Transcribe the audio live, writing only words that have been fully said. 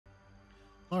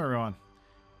Hello everyone,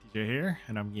 DJ here,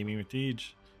 and I'm Gaming with Tej.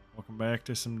 Welcome back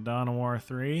to some Dawn of War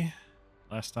 3.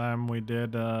 Last time we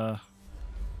did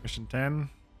Mission 10,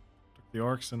 took the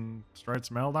Orcs and destroyed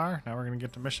some Eldar. Now we're going to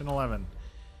get to Mission 11,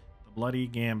 the Bloody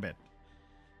Gambit.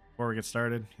 Before we get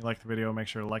started, if you like the video, make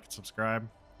sure to like and subscribe.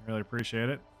 I really appreciate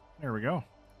it. There we go. Looks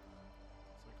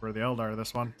like we're the Eldar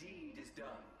this one. The deed is done.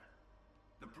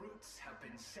 The brutes have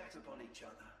been set upon each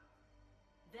other.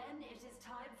 Then it is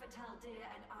time for Taldir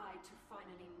and I to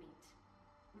finally meet.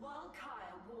 While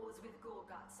Kaya wars with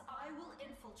Gorgutz, I will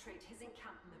infiltrate his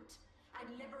encampment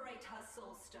and liberate her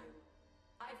soul stone.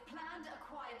 I've planned a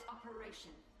quiet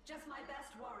operation, just my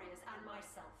best warriors and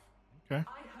myself. Okay.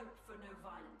 I hope for no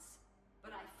violence,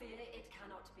 but I fear it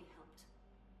cannot be helped.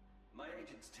 My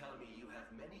agents tell me you have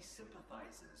many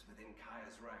sympathizers within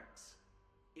Kaya's ranks.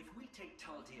 If we take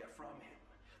Taldir from him,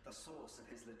 the source of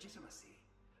his legitimacy,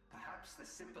 perhaps the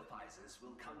sympathizers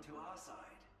will come to our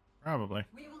side. Probably.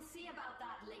 We will see about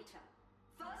that later.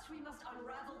 First, we must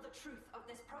unravel the truth of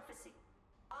this prophecy.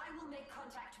 I will make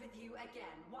contact with you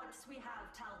again once we have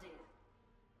Taldir.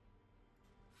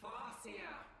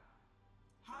 Seer,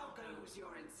 how goes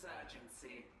your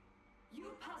insurgency?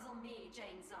 You puzzle me,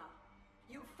 Jainza.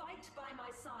 You fight by my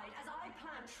side as I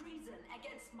plan treason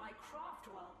against my craft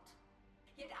world.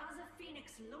 Yet as a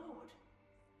Phoenix Lord,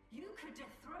 you could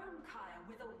dethrone Kaya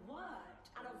with a word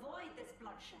and avoid this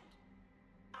bloodshed.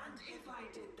 And if I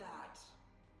did that,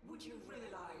 would you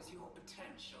realize your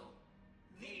potential?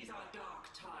 These are dark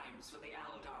times for the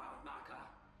Eldar, Macha.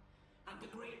 And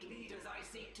the great leaders I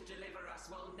seek to deliver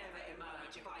us will never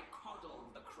emerge if I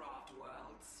coddle the craft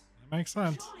worlds. That makes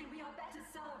sense. Surely we are better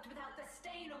served without the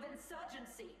stain of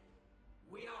insurgency.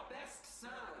 We are best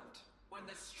served when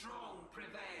the strong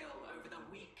prevail over the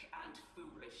weak and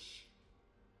foolish.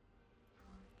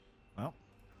 Well,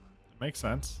 that makes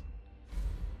sense.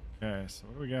 Okay, so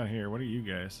what do we got here? What are you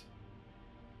guys?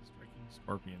 Striking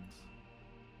scorpions.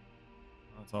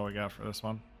 That's all we got for this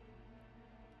one.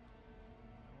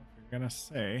 If you're gonna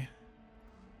say.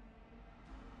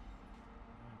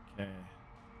 Okay.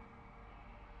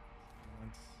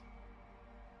 Let's...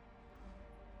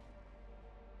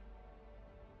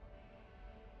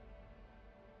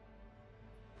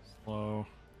 Slow.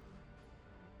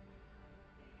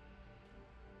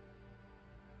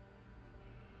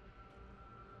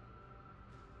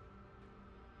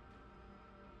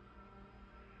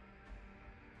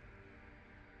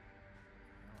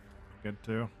 Good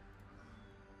too.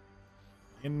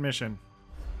 In mission.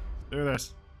 Let's do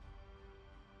this.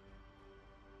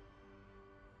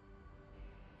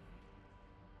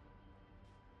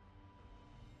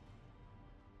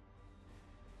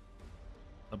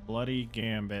 The Bloody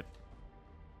Gambit.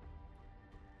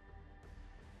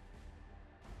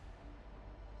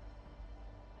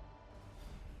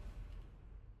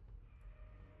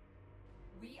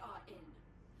 We are in.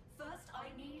 First, I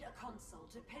need a console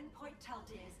to pinpoint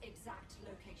Taldir's exact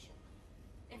location.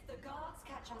 If the guards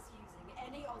catch us using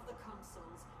any of the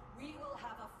consoles, we will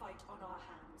have a fight on our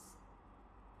hands.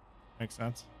 Makes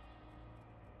sense.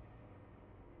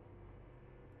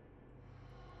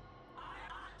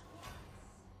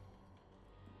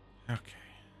 Okay.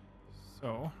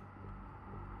 So.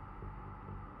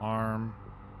 Arm.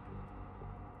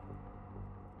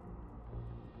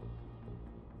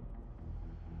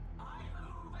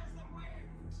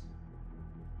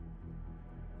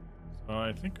 So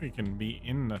I think we can be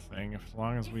in the thing as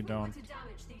long as we don't. If we were to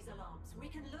damage these alarms, we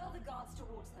can lure the guards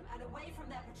towards them and away from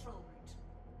their patrol route.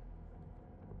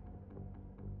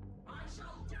 I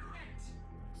shall do it!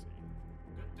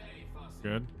 Good day, Fussy.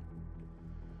 Good.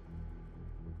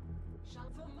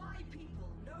 For my people,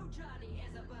 no journey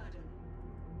is a burden.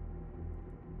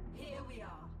 Here we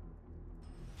are.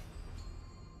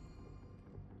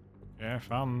 Okay, I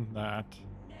found that.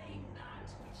 Name that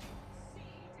which you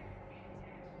see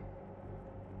defeated.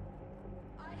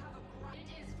 I have a... It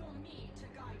is for me to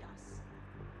guide us.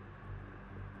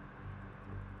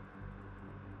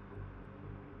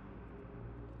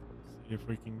 See if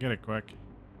we can get it quick.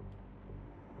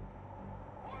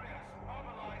 Warriors,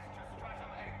 mobilize to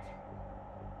Stratum 8.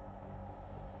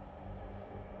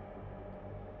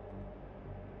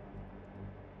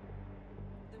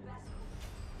 The rest...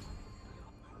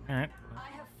 Alright. I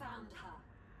have found her.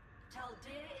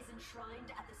 Taldir is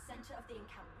enshrined at the center of the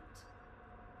encampment.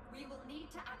 We will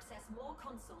need to access more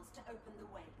consoles to open the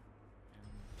way.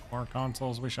 More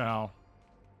consoles we shall.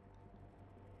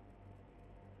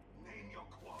 Name your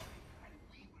quarry, and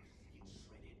we will see it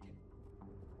shredded.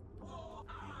 Oh,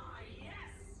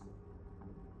 yes!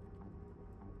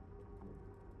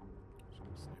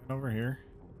 Stand over here.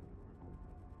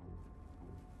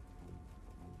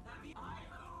 I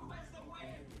move as the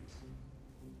wind!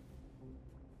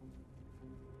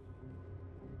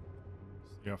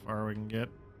 See how far we can get.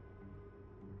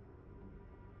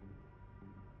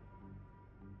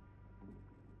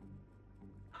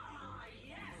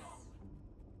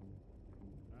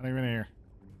 Not even here.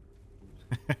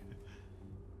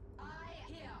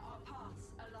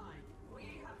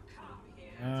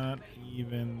 Not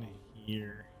even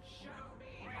here.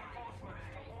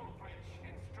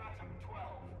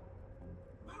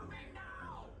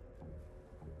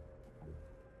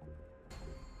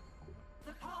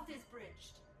 The path is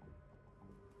bridged.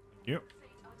 Thank you.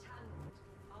 Fate are tangled.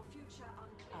 Our future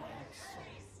unclear. I have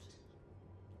sought.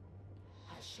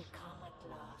 Has she come at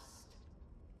last?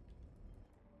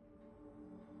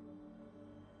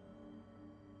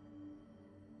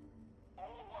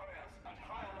 All warriors at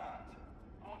high alert.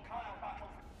 Our Kaya battle.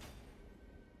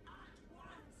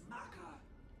 Macha,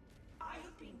 I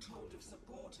have been told of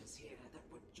supporters here that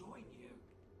would join you.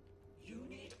 You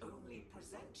need only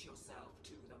present yourself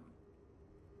to them.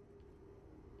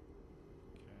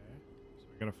 Okay. So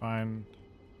we gotta find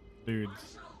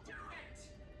dudes.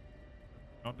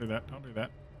 Don't do that. Don't do that.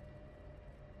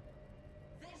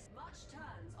 This much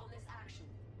turns on this action.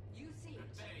 You see it.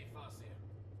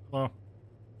 Hello.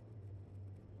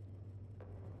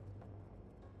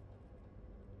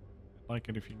 I'd like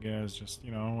it if you guys just,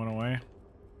 you know, went away.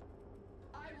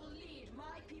 I will lead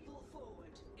my people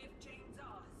forward. If James R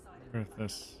has sided With with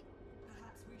this.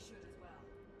 perhaps we should as well.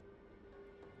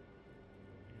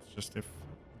 It's just if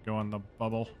we go on the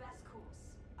bubble. The best course.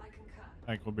 I concur.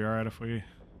 I think we'll be alright if we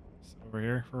sit over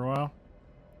here for a while.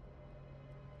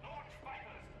 Launch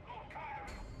fighters. Lord Kaya.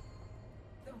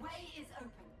 The way is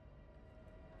open.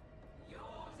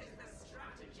 Yours is the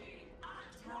strategy.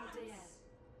 At Taldir, once.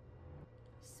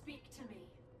 speak to me.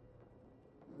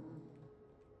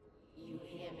 You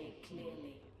hear me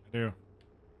clearly. I do.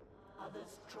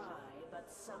 Others try, but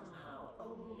somehow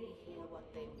only hear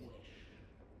what they wish.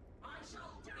 I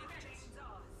shall do If it. James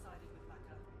R has sided with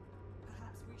Macha,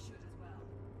 perhaps we should as well.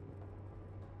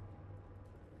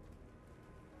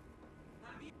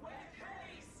 With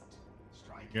haste.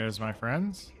 You guys my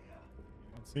friends?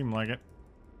 Don't seem like it.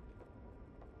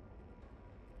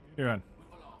 What are you doing?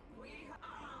 We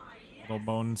are, yes. Little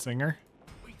bone singer?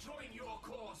 We join your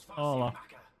cause, Oh, Macha.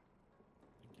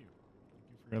 Thank you.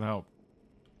 Thank you for the help.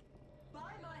 By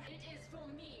my it is for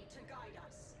me to guide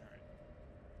us. Alright.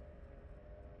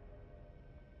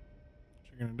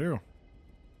 What you gonna do?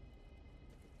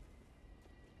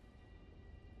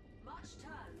 Much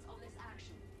turns on this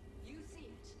action. You see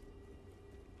it.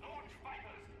 Launch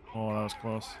fighters. Oh, that was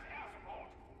close.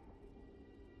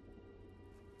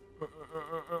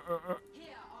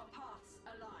 Here our paths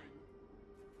align.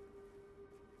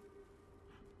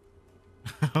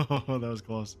 Oh, that was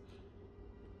close.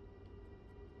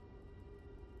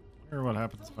 I wonder what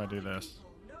happens if I do this.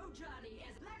 No journey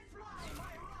is let fly,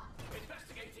 fire up.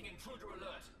 Investigating intruder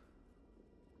alert.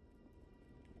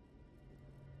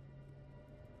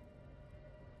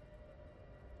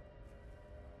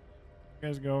 You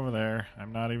guys go over there.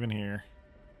 I'm not even here.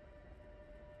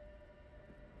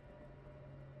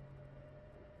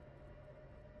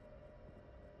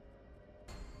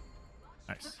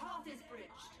 The Nice. path is bridged.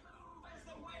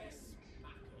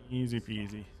 Easy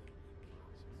peasy.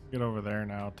 Get over there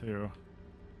now, too.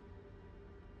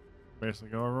 Basically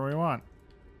go wherever we want.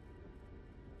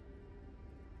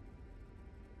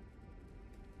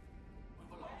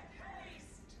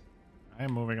 I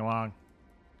am moving along.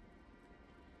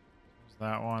 There's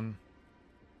that one.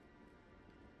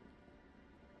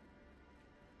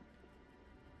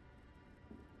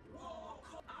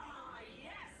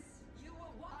 Yes, you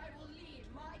are what I will lead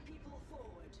my people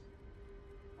forward.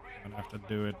 I'm gonna have to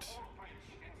do it.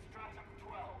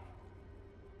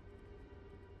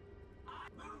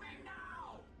 Moving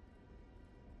now.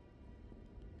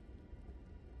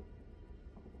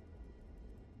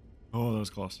 Oh, that was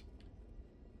close.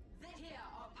 Here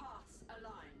our paths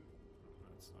align.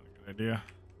 That's not a good idea.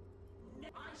 I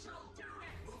shall do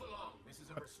it. Move along. This is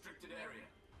a restricted area.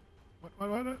 What? For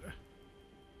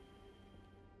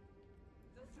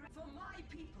my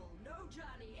people, no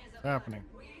journey is What's happening?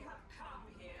 We have come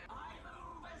here. I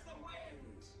move as the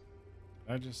wind.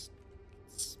 Did I just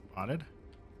get spotted?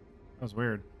 That was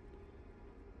weird.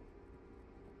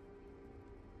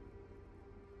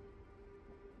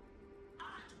 At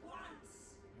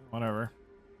once. Whatever.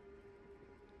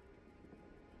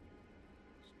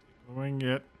 Just take what we can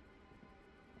get.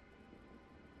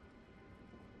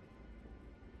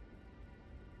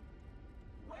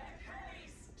 With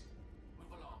haste.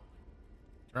 Move along.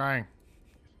 Trying.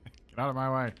 Get out of my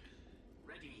way.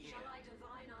 Ready here. Shall I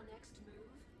divine our next move?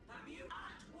 Have you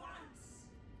at once?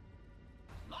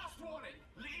 Last warning.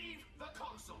 Leave the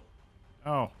console.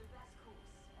 Oh, The best course.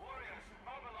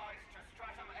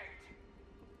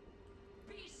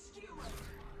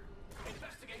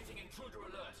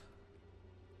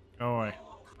 Go away,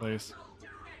 please.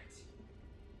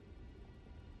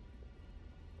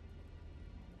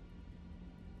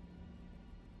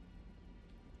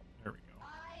 There we go. I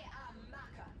am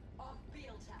Macha of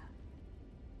Beeltan.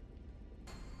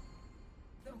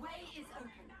 The way is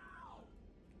open now.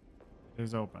 It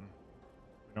is open.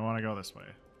 We don't want to go this way.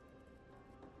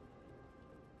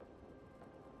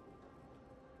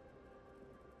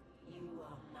 You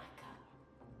are Macha,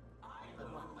 the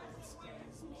one that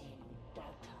whispers name,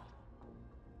 Doubter.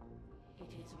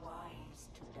 It is wise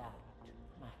to doubt,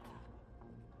 Macha,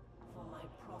 for my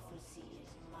prophecy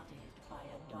is muddied by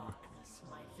a darkness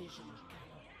my vision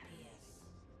cannot pierce.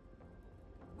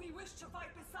 We wish to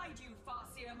fight beside you,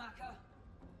 Farseer Macha.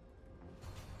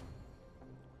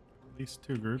 At least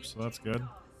 2 groups, so that's good.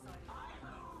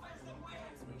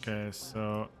 Okay,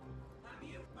 so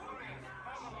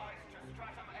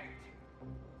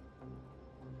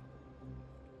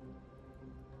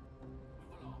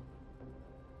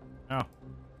oh,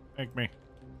 make me.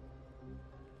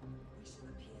 We shall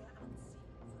appear unseen.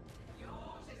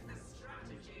 Yours is the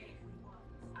strategy.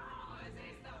 Ours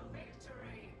is the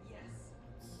victory. Yes.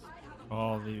 I have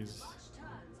All these.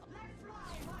 Let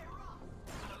fly my wrath.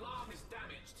 An alarm is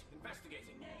damaged.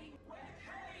 Investigating. Nay, with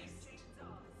haste.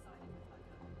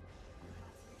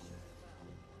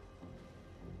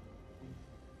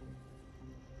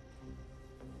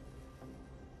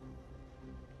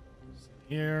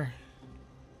 Here.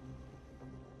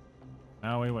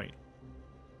 Now we wait.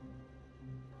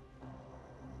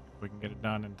 If we can get it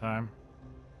done in time.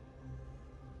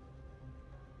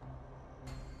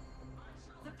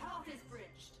 The path is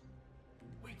bridged.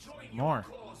 We join More.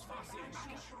 your cause, Farseer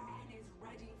Macha. Shrine is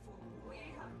ready for we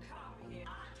have come here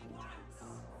at once.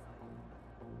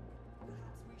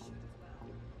 Perhaps we should as well.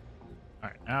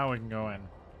 Alright, now we can go in.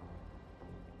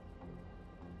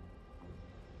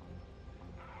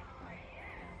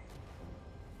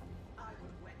 I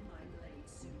would wet my blade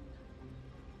soon.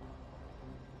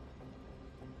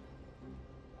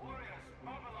 Warriors,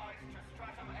 mobilize to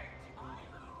Stratum 8.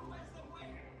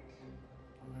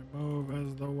 I move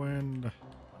as the wind.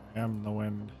 I am the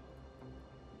wind.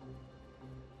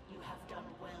 You have done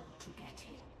well to get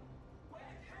here.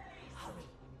 Hurry,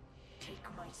 take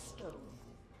my stone.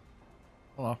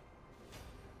 Hello.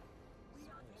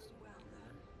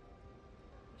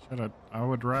 I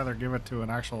would rather give it to an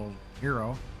actual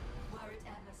hero. Were it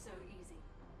ever so easy.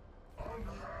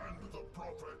 Unhand the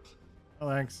prophet. Oh,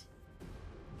 thanks.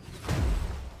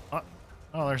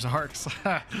 Oh, there's arcs.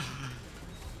 There's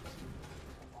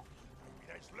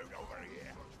loot over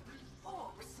here.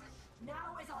 Orcs,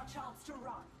 now is our chance to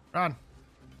run. Run.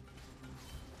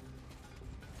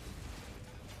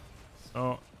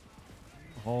 So,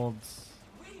 holds.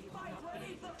 We fight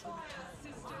ready the fire,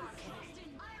 sisters.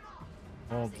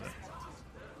 Holds it.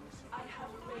 I have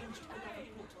arranged another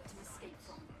portal to escape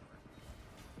from.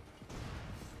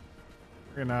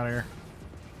 We're getting out of here.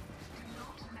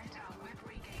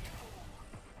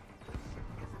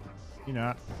 You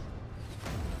not.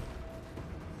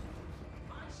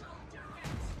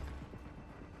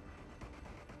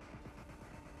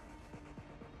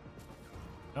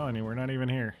 Telling you, we're not even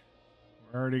here.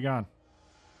 We're already gone.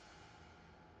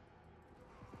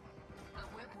 The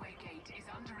Webway Gate is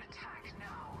under attack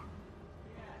now.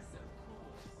 Yes, of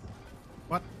course.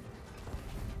 What?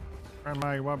 Turn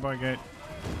my webboy gate.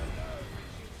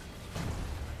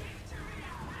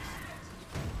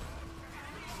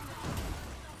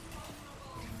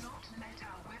 Do not let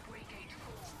our Webway Gate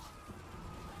fall.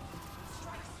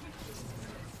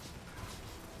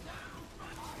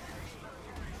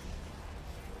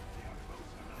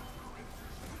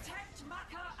 Protect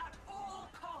Macha at all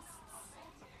costs.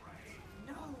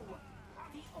 No,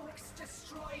 the orcs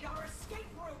destroyed our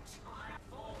escape route.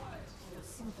 Forward. Your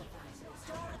sympathizers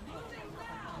Start have made moving another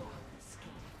now. way of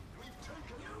escape.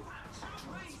 You have to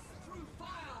race through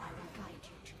fire. I will guide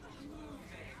you to it.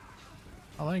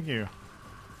 Oh, thank you.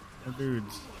 The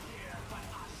dudes.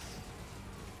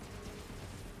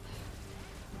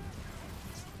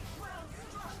 Well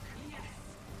struck. Yes.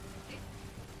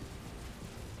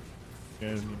 You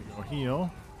guys need to go heal.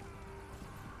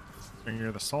 So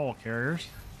you're the soul carriers.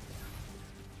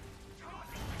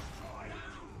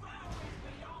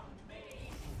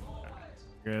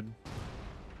 Good.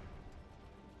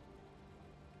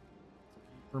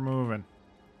 We're moving.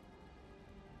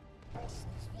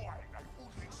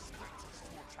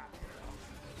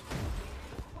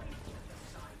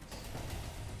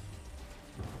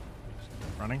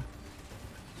 Running.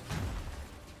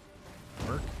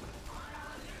 Work.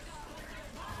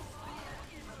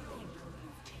 You've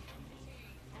taken me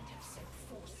and have sent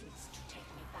forces to take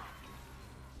me back.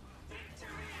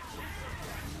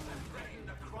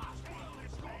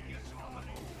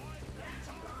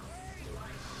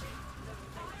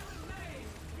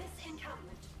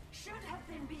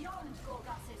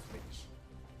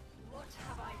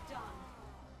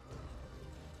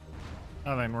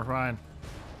 Nothing, we're fine.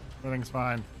 Everything's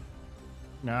fine.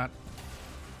 Not.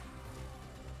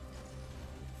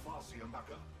 Farseer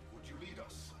Macha, would you lead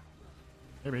us?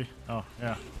 Maybe. Oh,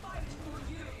 yeah.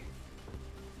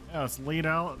 Yeah, let's lead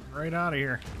out right out of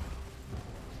here.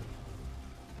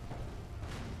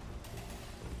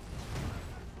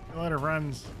 See you later,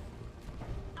 friends.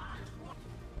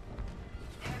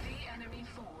 Heavy enemy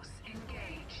force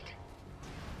engaged.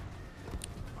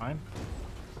 Fine.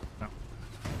 No.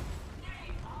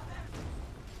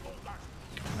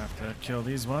 Have to kill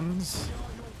these ones.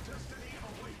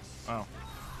 Wow.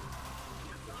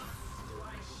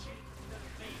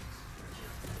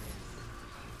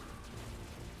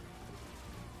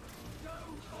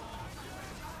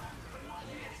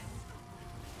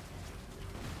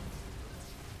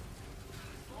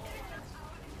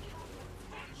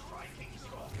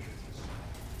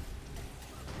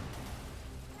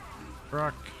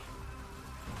 Truck.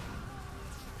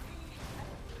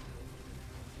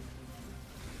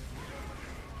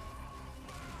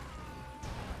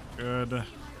 Good.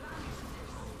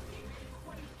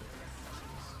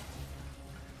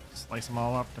 Slice them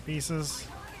all up to pieces.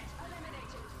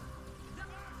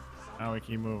 Now we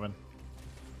keep moving.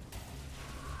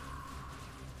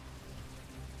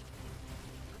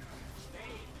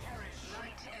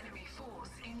 Light enemy force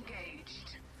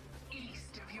engaged.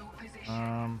 East of your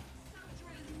position.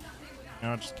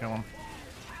 No, just kill him.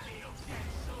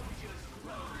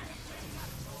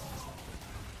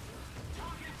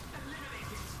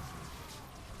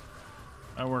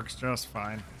 That works just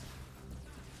fine.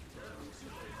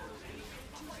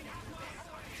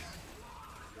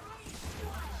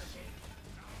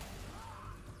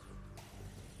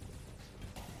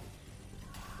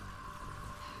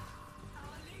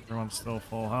 Everyone's still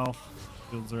full health.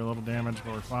 Shields are a little damaged,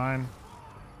 but we're fine.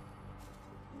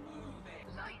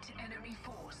 Light enemy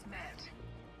force met.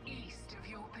 East of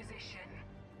your position.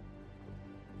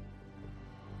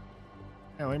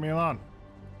 Hey, leave me alone.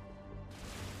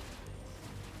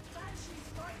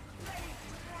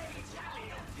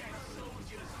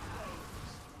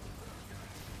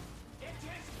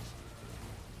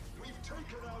 We've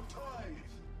taken our tithe.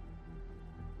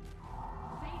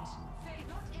 Fate,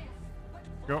 not if, but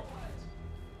Go.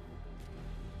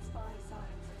 spy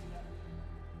signs of the enemy.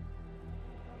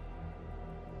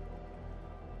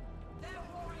 Their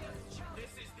warriors challenge.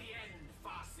 This is the end,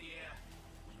 Farseer.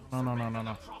 No, no, no, no,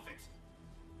 no. Prophet.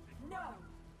 No,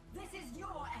 this is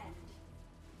your end.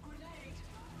 Grenade.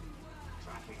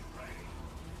 Tracking ready.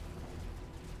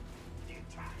 The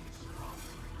attack is strong.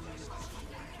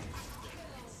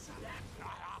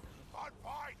 I'm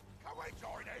fine. Can we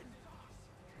join in?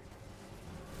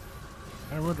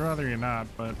 I would rather you not,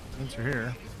 but since you're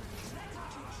here.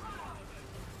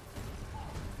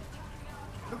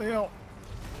 What the hell?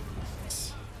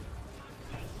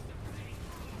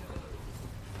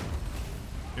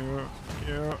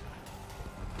 You.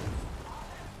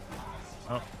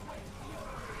 Oh.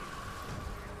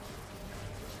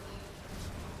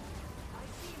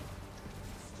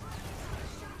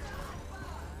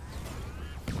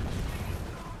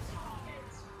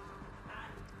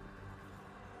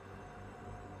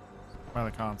 By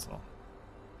the console.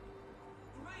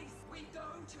 Grace, we go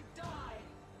to die.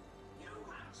 You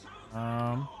have chosen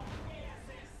Um.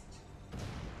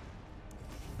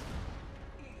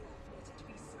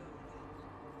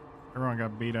 Everyone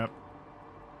got beat up.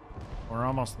 We're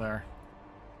almost there.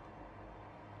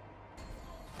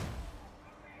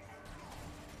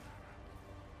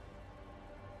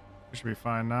 We should be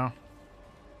fine now.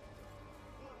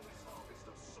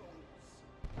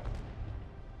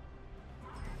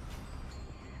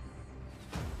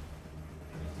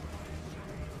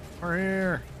 We're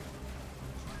here.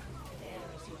 There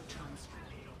is your transfer.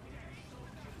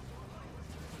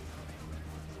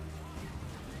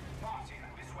 Martin,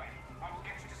 this way. I will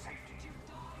get you to safety.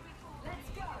 Let's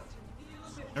go.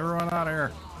 Everyone out of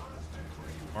here.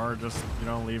 Or just, you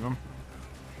know, leave them.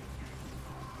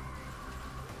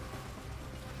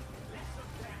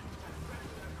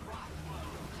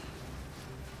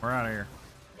 We're out of here.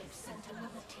 They've sent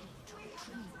another team to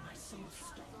retrieve my soul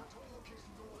stone.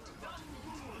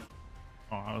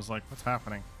 Oh, I was like, what's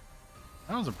happening?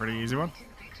 That was a pretty easy one.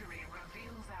 victory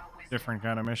reveals our wisdom. Different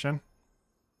kind of mission.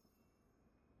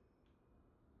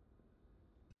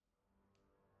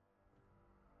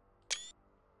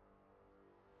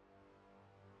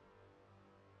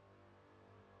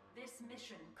 This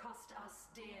mission cost us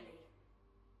dearly.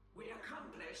 We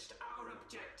accomplished our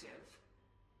objective.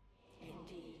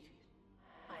 Indeed,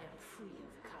 I am free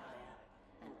of Kaya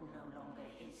and no longer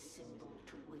his symbol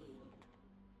to wield.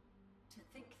 To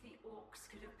think the orcs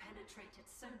could have penetrated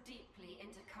so deeply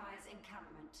into Kaya's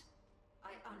encampment.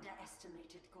 I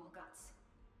underestimated Gorgutz.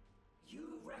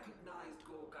 You recognized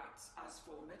Gorgutz as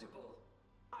formidable.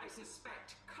 I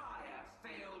suspect Kaya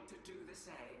failed to do the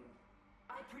same.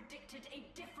 I predicted a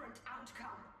different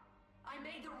outcome. I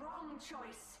made the wrong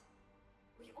choice.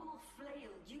 We all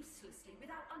flail uselessly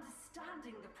without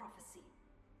understanding the prophecy.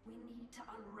 We need to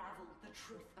unravel the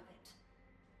truth of it.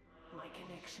 My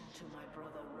connection to my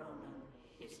brother Ronan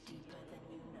is deeper than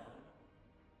you know.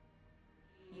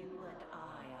 You and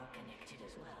I are connected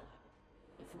as well.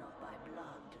 If not by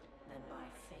blood, then by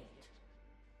fate.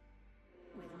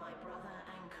 With my brother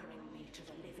anchoring me to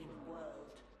the living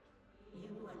world,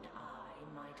 you and I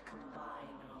might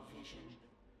combine our vision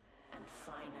and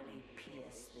finally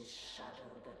pierce this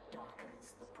shadow that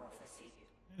darkens the prophecy.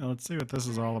 Yeah, let's see what this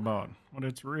is all about. What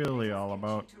it's really all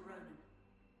about.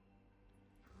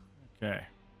 Okay.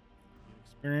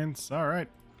 Experience. All right.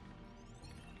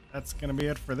 That's going to be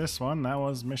it for this one. That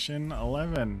was mission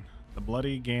 11, the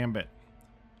Bloody Gambit.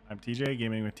 I'm TJ,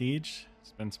 Gaming with Tej.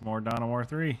 It's been some more Dawn of War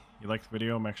 3. If you liked the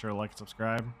video, make sure to like and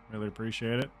subscribe. Really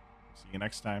appreciate it. See you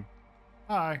next time.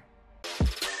 Bye.